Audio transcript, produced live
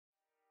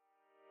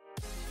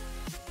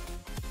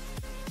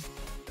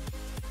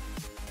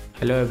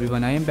Hello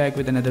everyone, I am back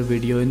with another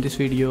video. In this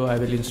video, I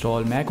will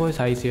install macOS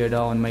High Sierra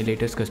on my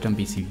latest custom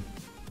PC.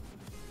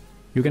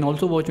 You can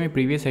also watch my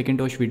previous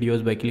Hackintosh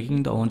videos by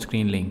clicking the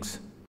on-screen links.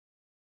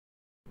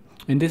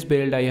 In this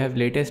build, I have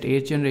latest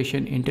 8th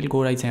generation Intel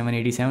Core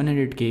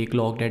i7-8700K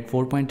clocked at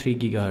 4.3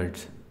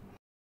 GHz.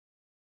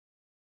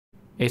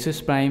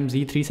 Asus Prime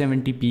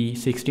Z370P,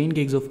 16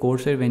 GB of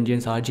Corsair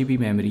Vengeance RGB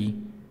memory,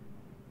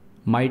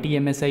 Mighty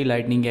MSI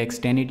Lightning X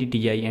 1080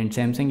 Ti and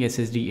Samsung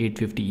SSD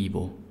 850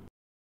 EVO.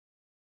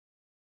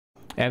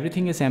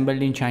 Everything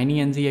assembled in Shiny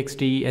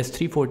NZXT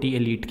S340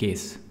 Elite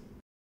case.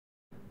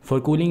 For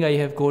cooling, I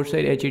have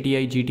Corsair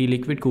HATI GT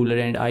liquid cooler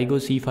and iGo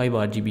C5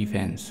 RGB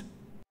fans.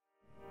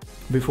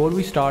 Before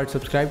we start,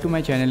 subscribe to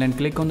my channel and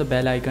click on the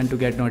bell icon to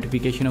get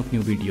notification of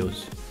new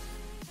videos.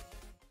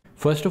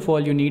 First of all,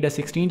 you need a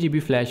 16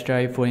 GB flash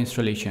drive for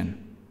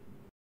installation.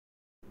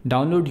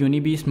 Download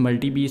UniBeast,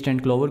 MultiBeast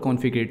and Clover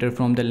configurator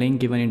from the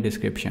link given in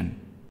description.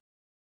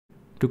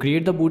 To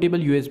create the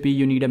bootable USB,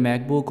 you need a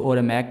MacBook or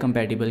a Mac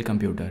compatible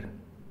computer.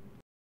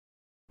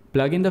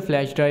 Plug in the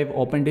flash drive,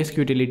 open disk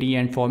utility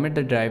and format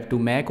the drive to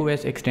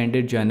macOS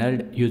extended journal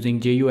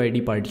using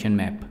GUID partition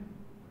map.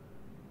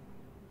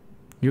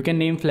 You can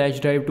name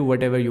flash drive to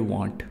whatever you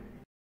want.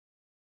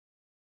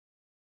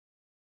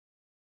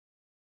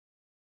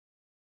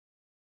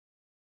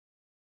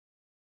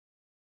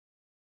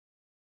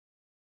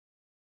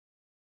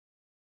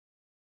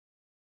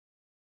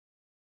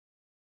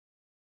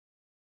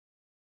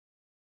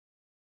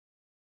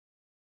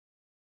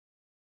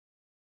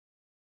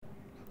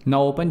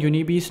 Now open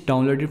UniBeast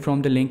downloaded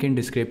from the link in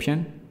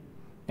description.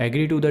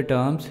 Agree to the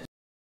terms.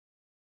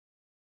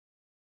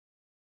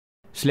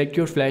 Select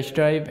your flash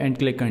drive and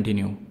click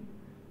continue.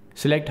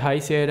 Select High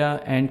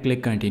Sierra and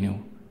click continue.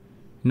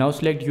 Now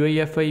select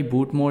UEFI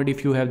boot mode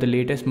if you have the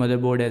latest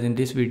motherboard as in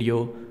this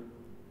video,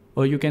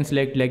 or you can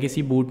select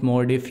legacy boot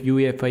mode if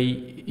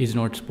UEFI is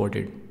not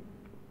supported.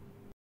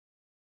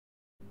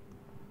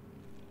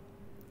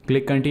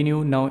 Click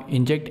continue. Now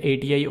inject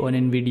ATI on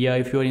Nvidia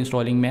if you are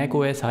installing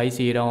macOS High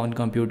Sierra on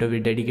computer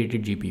with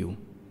dedicated GPU.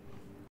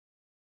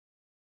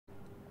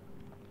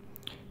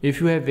 If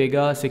you have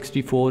Vega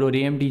 64 or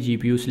AMD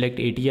GPU, select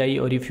ATI,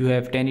 or if you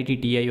have 1080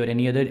 Ti or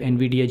any other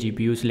Nvidia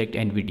GPU, select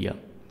Nvidia.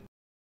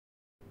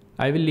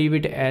 I will leave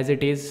it as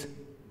it is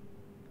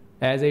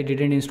as I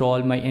didn't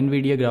install my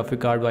Nvidia graphic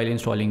card while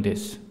installing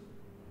this.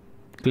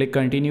 Click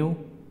continue.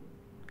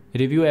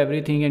 Review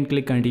everything and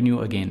click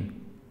continue again.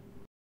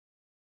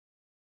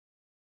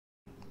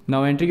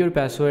 Now enter your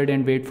password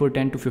and wait for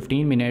 10 to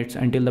 15 minutes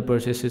until the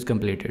process is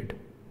completed.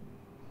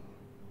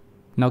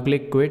 Now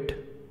click quit.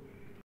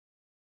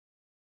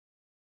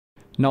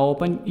 Now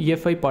open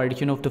EFI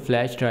partition of the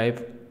flash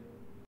drive.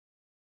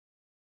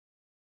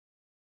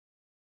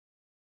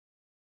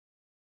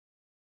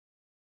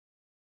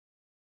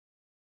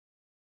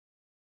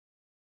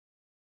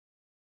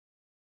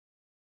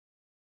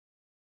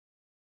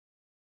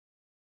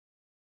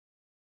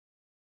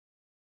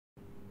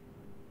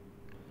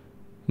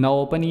 Now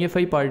open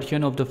EFI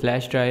partition of the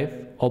flash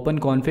drive,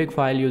 open config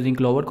file using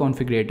Clover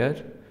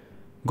configurator,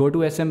 go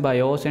to SM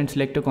BIOS and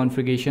select a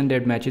configuration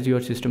that matches your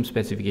system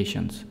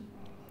specifications.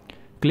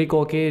 Click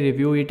OK,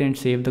 review it and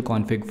save the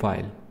config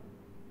file.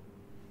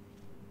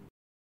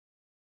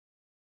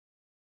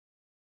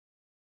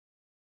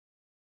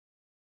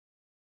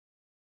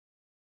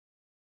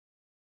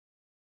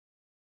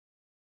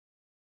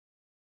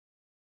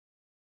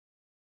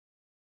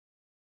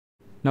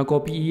 Now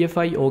copy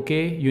EFI,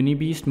 OK,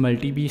 UniBeast,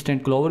 MultiBeast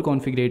and Clover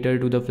configurator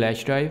to the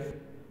flash drive.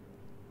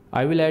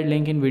 I will add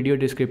link in video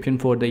description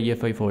for the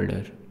EFI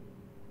folder.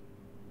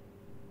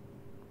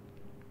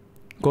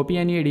 Copy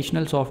any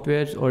additional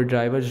softwares or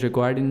drivers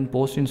required in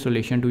post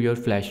installation to your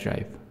flash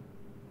drive.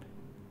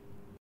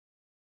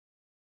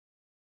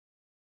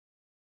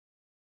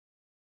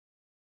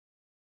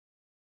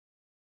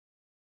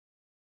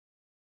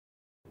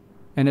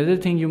 Another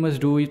thing you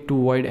must do is to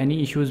avoid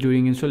any issues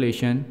during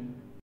installation.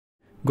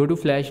 Go to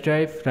flash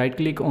drive, right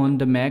click on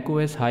the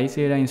macOS High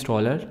Sierra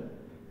installer,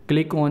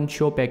 click on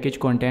show package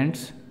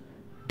contents,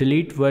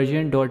 delete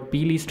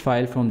version.plist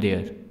file from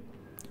there.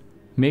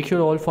 Make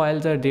sure all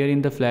files are there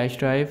in the flash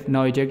drive.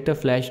 Now eject the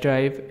flash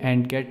drive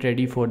and get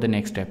ready for the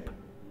next step.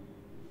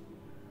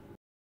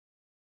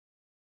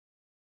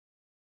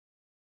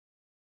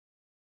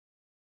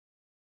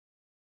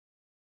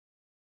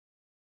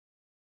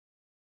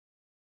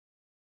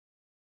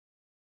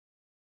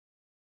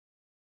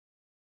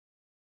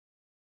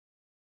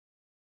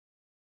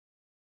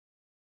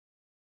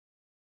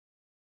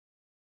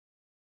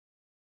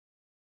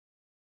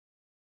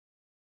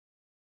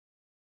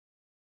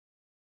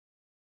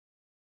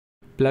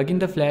 Plug in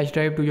the flash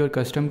drive to your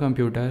custom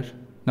computer.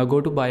 Now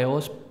go to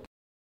BIOS.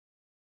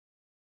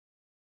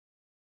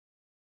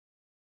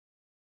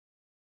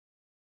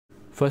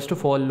 First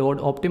of all, load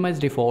optimize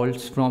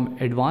defaults. From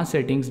advanced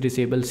settings,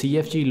 disable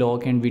CFG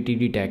lock and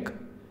VTD tech.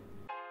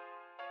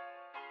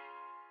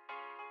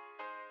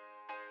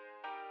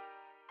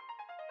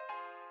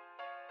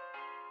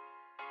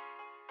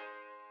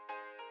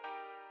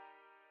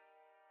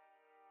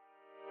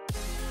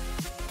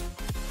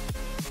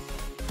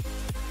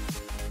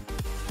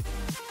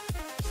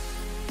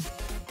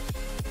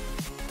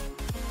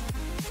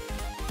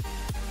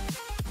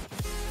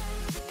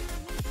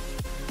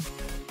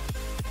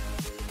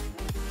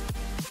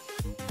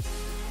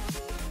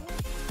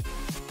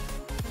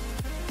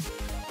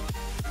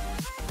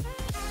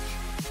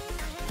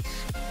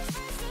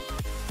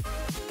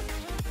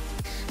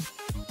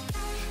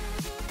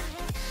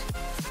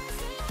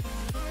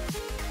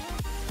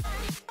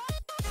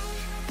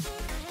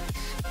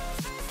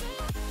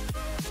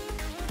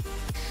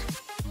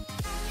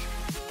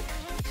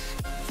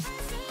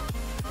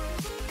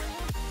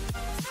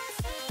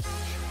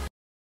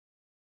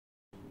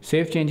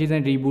 Save changes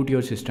and reboot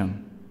your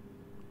system.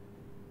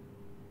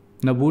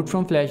 Now boot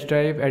from flash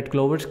drive. At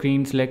clover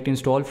screen, select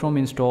install from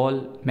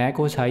install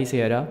macOS High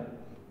Sierra.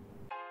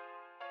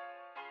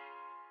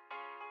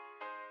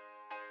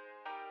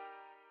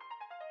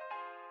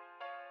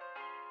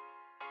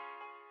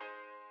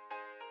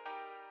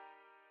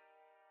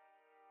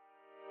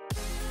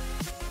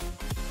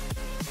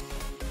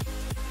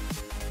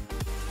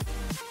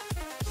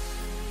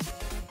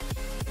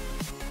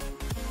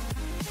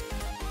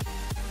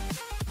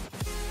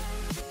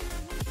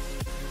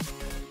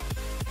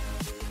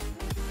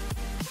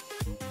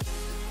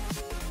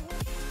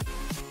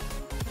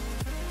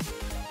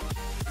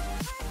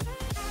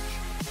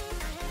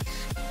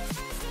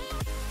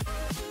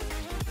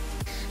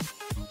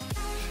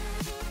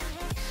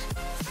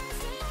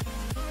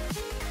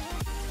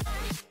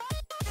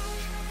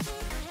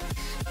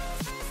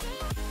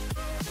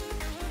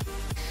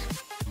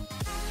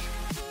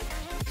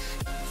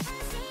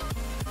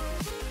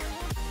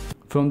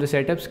 From the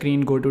setup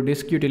screen, go to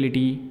disk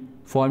utility,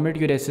 format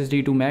your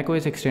SSD to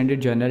macOS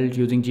extended journal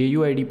using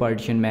GUID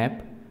partition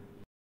map.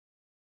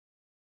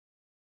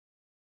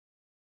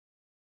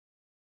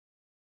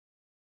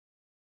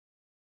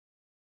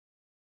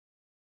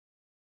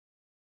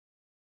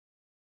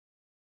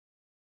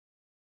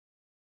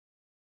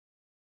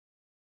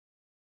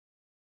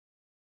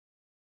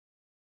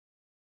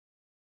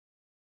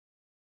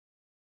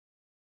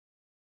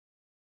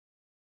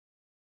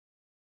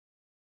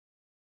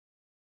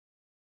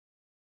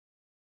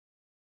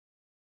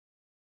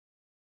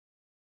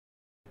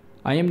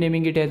 I am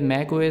naming it as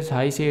macOS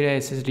High Sierra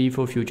SSD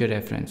for future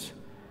reference.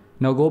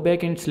 Now go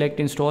back and select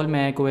install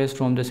macOS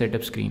from the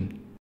setup screen.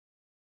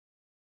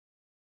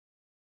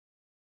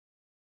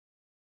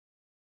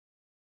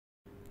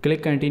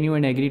 Click continue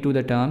and agree to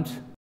the terms.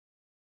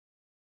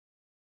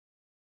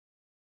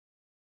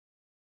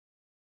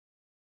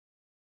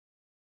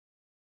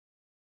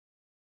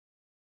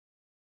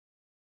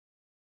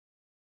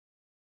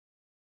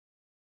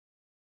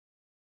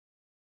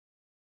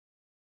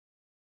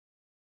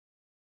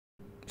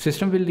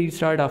 System will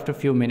restart after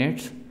few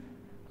minutes.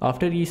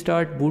 After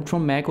restart, boot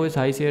from macOS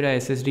High Sierra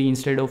SSD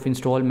instead of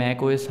install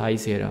macOS High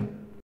Sierra.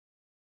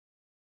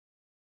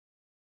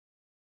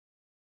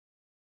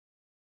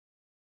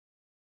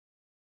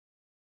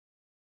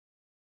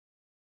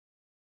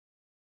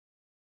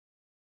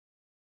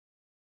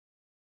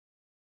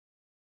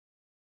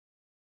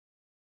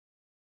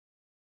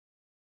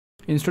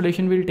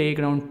 Installation will take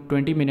around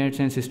 20 minutes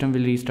and system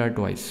will restart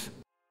twice.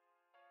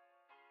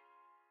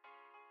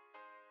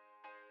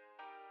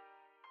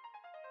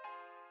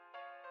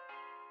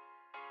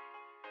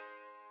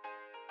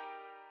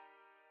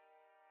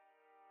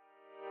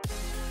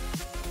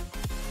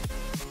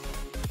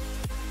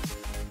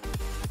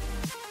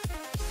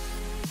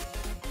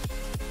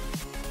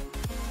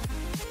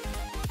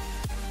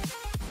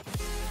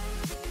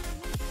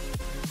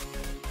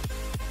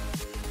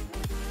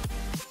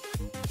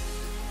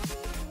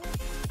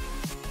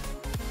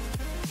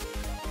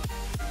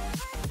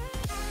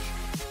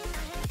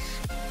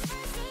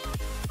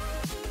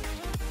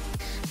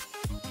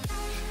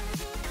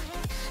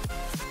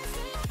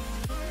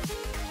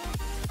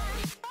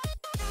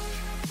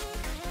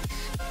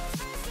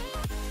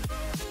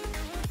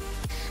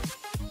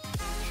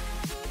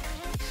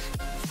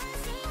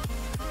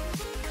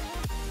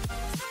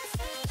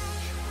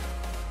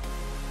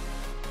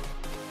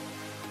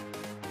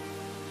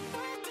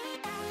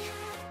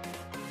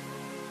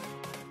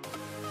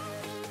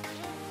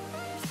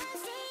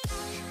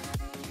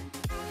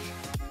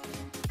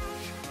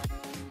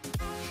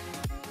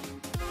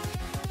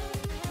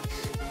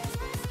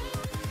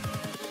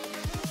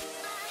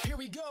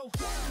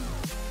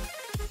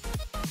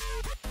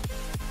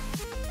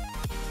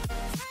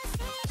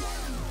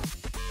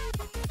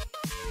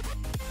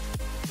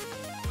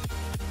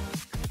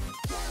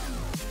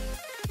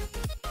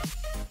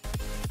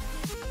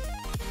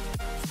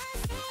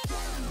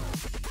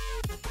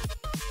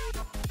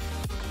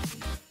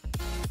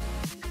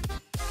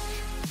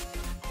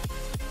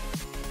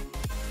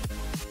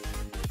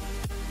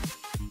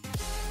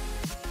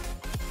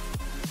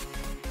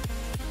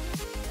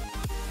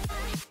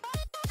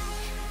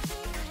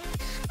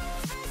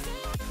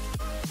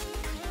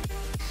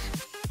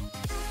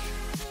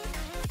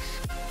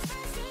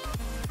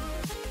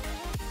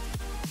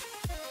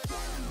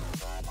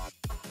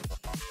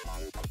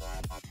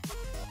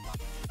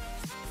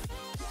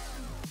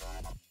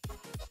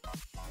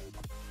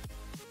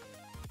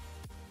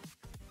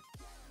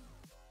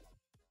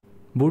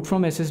 Boot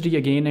from SSD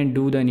again and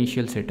do the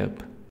initial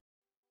setup.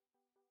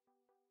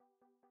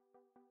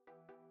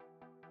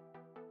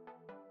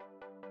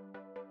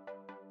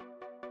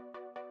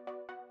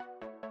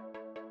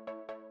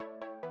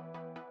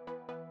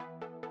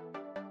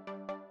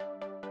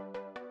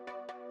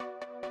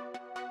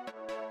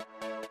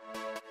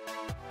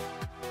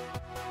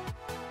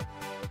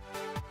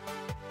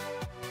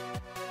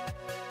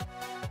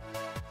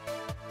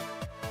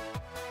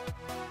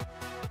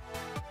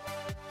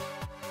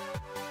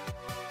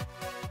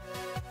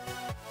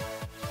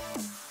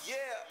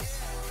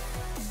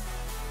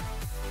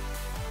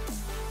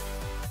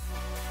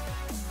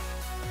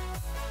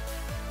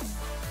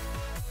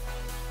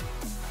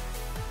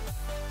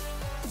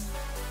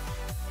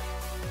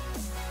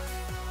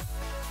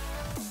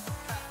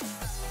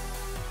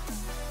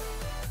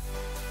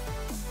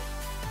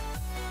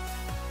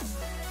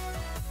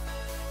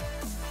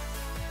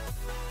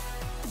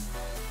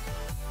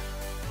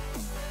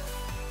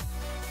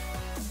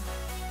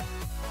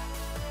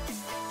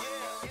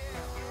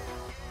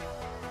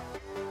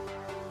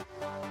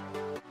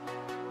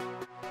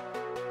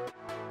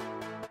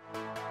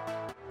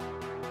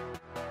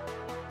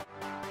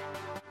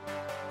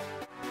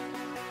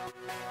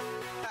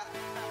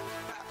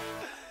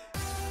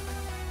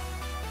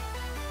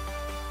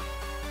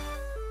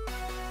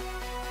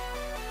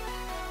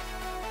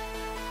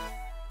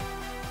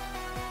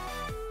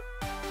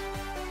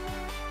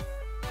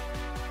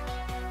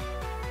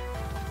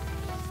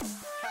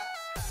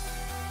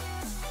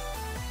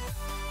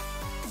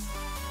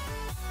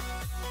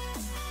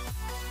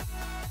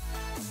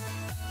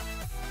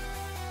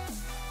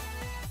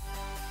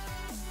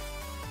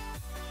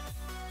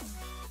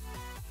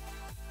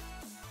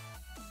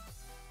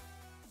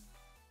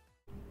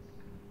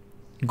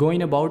 Go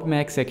in About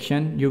Mac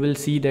section, you will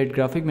see that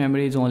graphic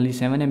memory is only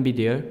 7 MB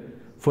there.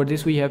 For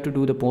this we have to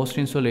do the post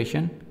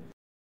installation.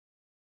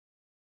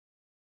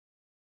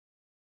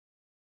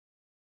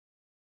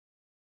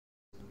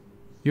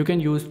 You can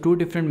use two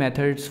different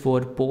methods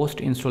for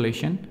post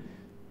installation.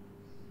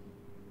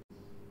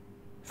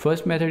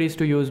 First method is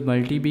to use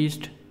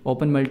multi-beast.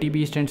 Open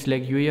multi-beast and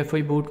select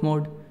UEFI boot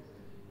mode.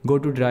 Go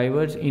to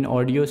drivers. In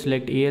audio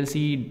select ALC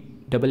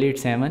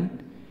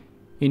 887.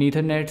 In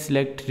Ethernet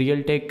select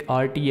Realtek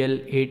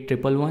RTL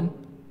 8111.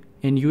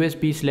 In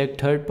USB select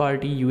third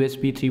party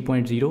USB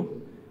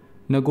 3.0.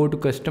 Now go to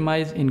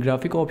customize. In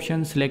graphic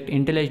options select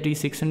Intel HD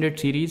 600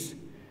 series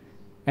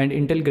and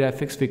Intel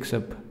graphics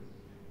fix-up.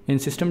 In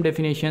system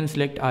definition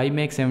select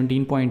iMac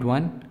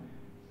 17.1.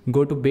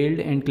 Go to build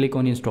and click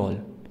on install.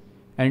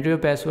 Enter your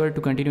password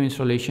to continue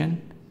installation.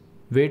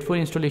 Wait for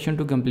installation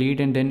to complete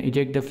and then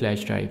eject the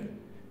flash drive.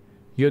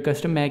 Your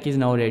custom Mac is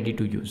now ready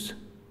to use.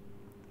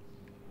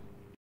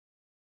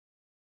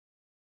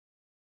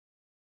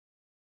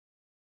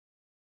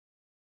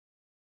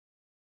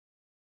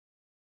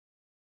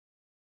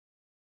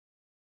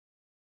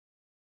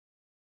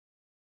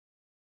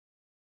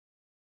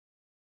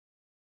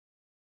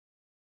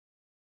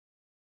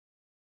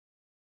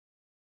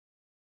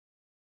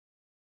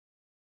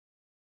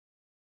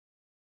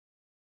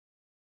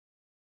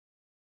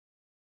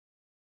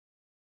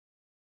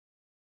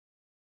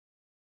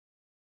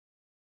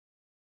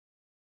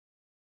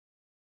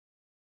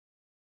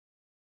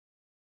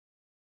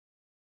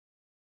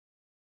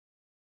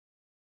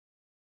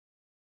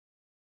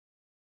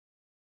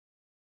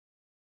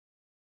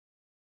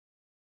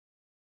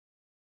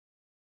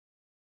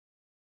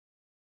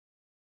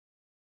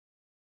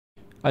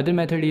 Other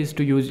method is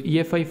to use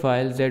EFI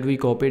files that we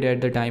copied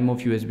at the time of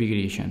USB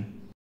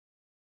creation.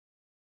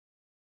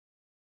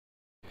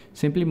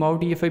 Simply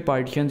mount EFI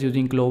partitions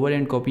using Clover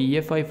and copy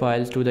EFI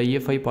files to the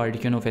EFI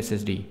partition of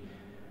SSD.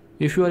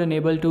 If you are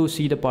unable to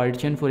see the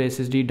partition for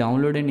SSD,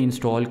 download and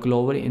install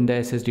Clover in the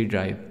SSD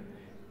drive.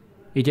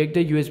 Eject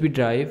the USB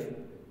drive.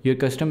 Your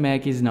custom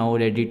Mac is now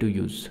ready to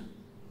use.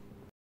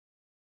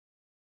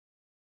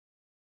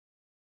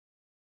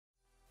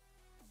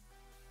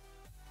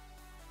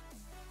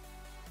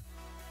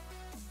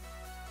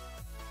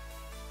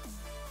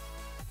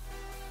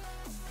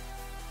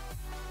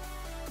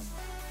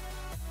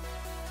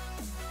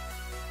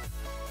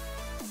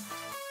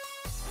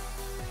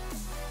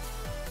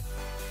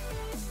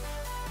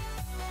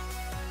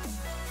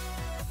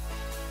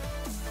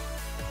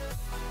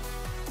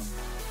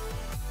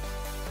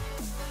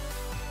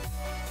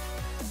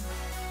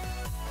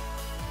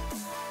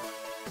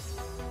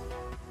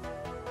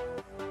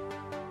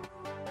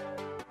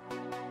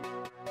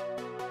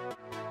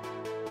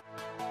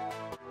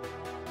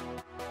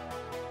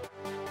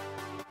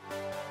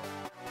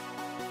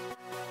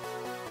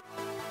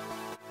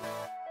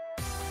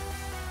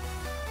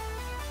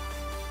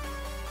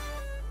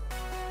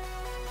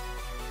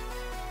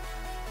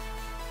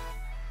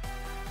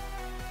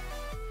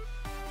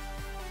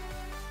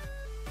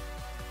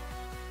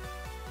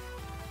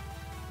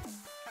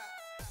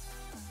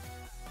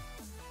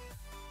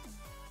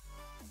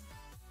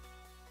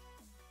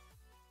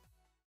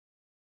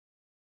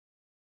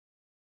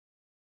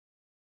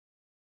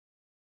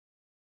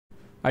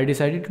 I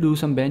decided to do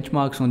some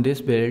benchmarks on this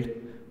build.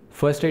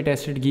 First I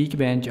tested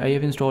Geekbench. I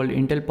have installed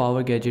Intel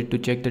Power Gadget to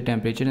check the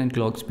temperature and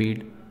clock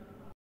speed.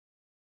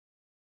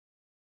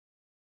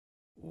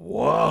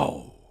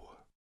 Wow!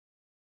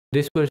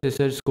 This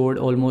processor scored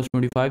almost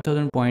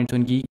 25,000 points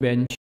on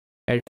Geekbench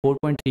at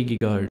 4.3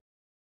 GHz.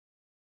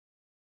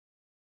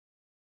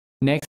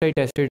 Next I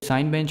tested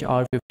Cinebench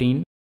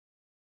R15.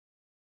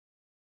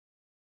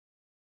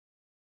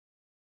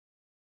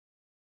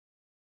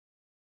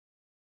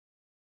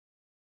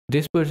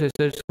 This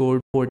processor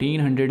scored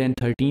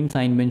 1413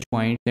 Cinebench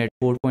points at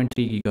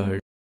 4.3 GHz.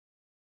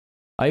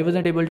 I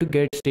wasn't able to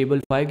get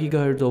stable 5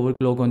 GHz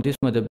overclock on this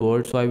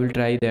motherboard, so I will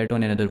try that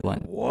on another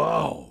one.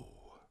 Wow!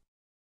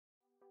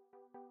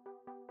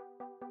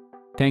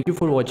 Thank you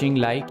for watching.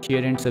 Like,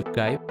 share and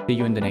subscribe. See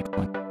you in the next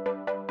one.